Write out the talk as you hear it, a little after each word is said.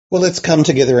Well, let's come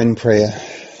together in prayer.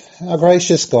 Our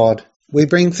gracious God, we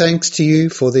bring thanks to you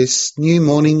for this new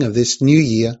morning of this new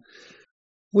year.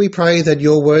 We pray that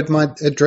your word might address